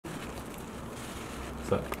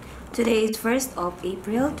start. Today is 1st of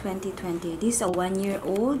April 2020. This is a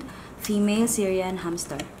 1-year-old female Syrian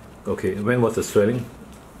hamster. Okay, when was the swelling?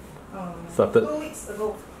 Started? 2 weeks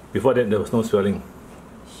ago. Before that, there was no swelling?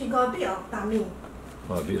 She got a bit of tummy.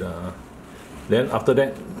 Oh, a bit. Then after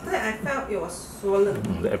that? After that, I felt it was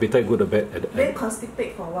swollen. The appetite good or bad? Very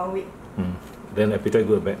constipated for 1 week. Then appetite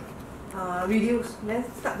good or bad? Reduced. Then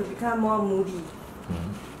start to become more moody.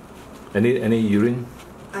 Any urine?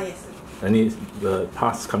 Yes. Any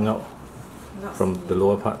pus coming out Not from seen. the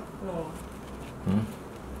lower part? No.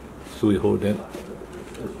 So we hold that.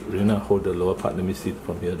 Rina, hold the lower part. Let me see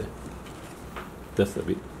from here. Then. Just a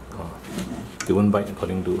bit. They won't bite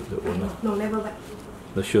according to the owner. No, never bite.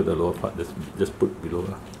 Let's show the lower part. Just put below.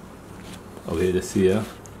 Okay, let's see.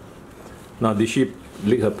 Now, did she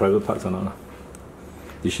lick her private parts or not?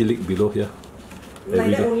 Did she lick below here?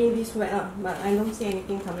 Like that only this wet but I don't see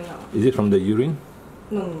anything coming out. Is it from the urine?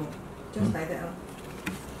 No. Just like that.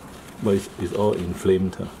 But it's all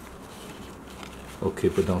inflamed. Okay,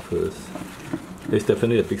 put down first. There's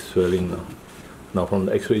definitely a big swelling now. Now from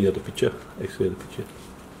the X-ray, you have the picture. X-ray, the picture.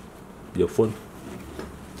 Your phone.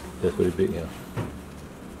 That's very big, yeah.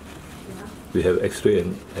 We have X-ray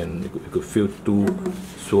and you could feel two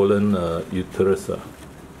swollen uterus. In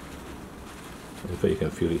fact, you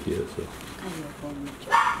can feel it here. So.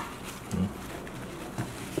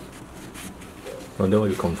 Well, then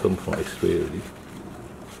we confirm from X-ray already.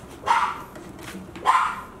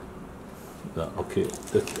 Okay,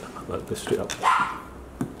 that's straight up.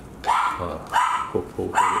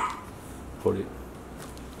 Hold it.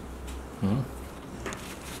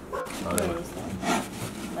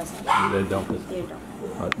 Let it down first.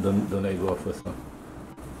 Don't let it go off first.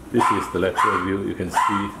 This is the lateral view. You can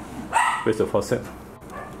see. Where's the faucet?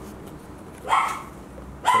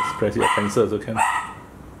 Let's press it. Pencil also can.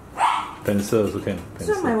 Pencil also can.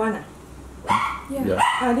 Pencil. So my one? Yeah.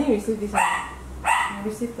 I didn't receive this one. I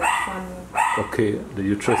received the one. Okay, the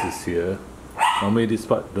uterus is here. Normally this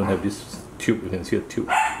part don't have this tube. You can see a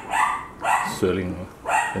tube swelling.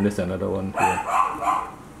 And there's another one here.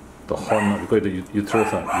 The horn, because the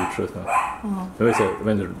uterus. Where's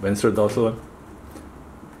the ventral dorsal one?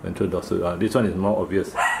 Ventral dorsal. This one is more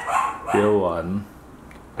obvious. Here one,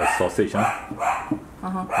 a sausage.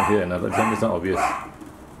 Here another. This one obvious.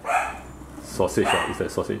 Sausage. Is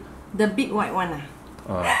that sausage? The big white one.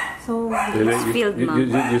 So you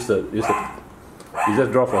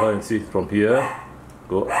just draw for her and see from here.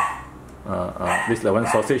 Go. This is like one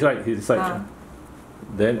sausage, right? His side.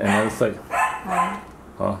 Then another side.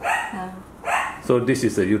 So this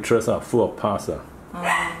is the uterus, full of pus.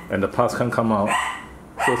 And the pus can't come out.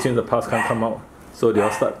 So since the pus can't come out, so they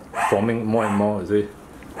all start forming more and more, you see.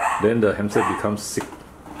 Then the hamster becomes sick.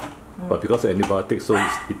 But because of antibiotics, so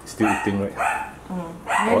it's still eating, right?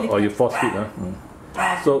 Or you force feed.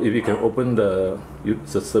 So if you can open the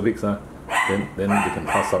cervix, then you can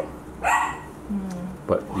pass out.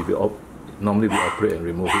 But if you normally we operate and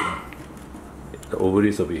remove it. The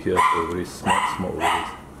ovaries will be here, ovaries, small ovaries.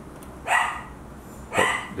 But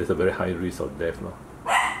there's a very high risk of death now.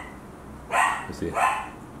 You see.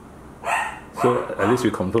 So at least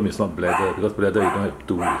we confirm it's not bladder, because bladder you don't have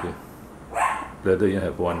two, you see. Bladder you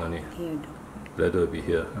have one only. Bladder will be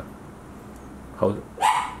here. How?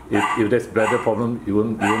 If there's bladder problem, you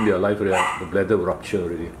won't be alive already. The bladder will rupture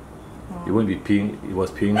already. You won't be peeing. It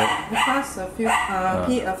was peeing, right? Because pee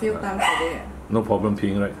a few times a day. No problem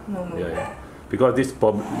peeing, right? No. Yeah. Because this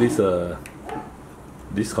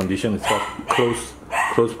condition is called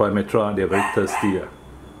closed Pyometra. They are very thirsty.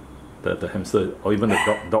 The hamster or even the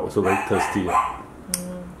dog also very thirsty.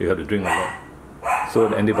 You have to drink a lot. So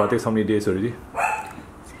the antibiotics how many days already?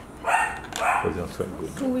 2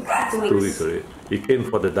 weeks. 2 weeks already. It came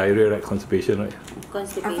for the diarrhea, right? Constipation, right?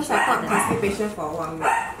 Constipation. At first I thought constipation for 1 week.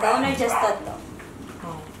 The owner just thought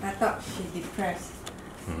I thought she's depressed.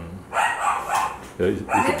 Then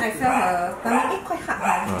I felt her tummy quite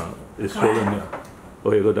hard. It's swollen, yeah.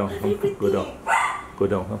 Okay, go down. Go down. Go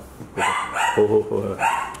down. Hold her.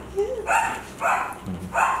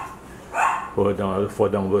 Hold her down. I'll fall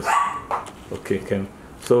down worse. Okay, can.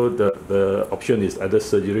 So the option is either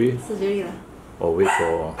surgery or wait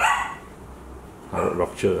for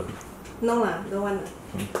rupture. No don't want.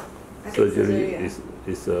 Surgery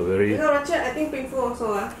is a very. Because rupture, I think painful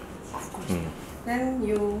also. Of course. Then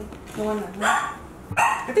you don't want.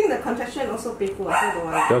 I think the contraction also painful. I don't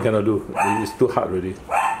want. That cannot do. It's too hard already.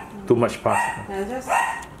 Too much pus. Just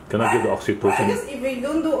cannot give the oxytocin. Because if we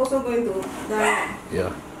don't do, also going to die.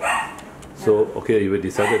 Yeah. So okay, you will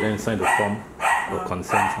decide then sign the form of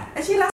consent. Actually,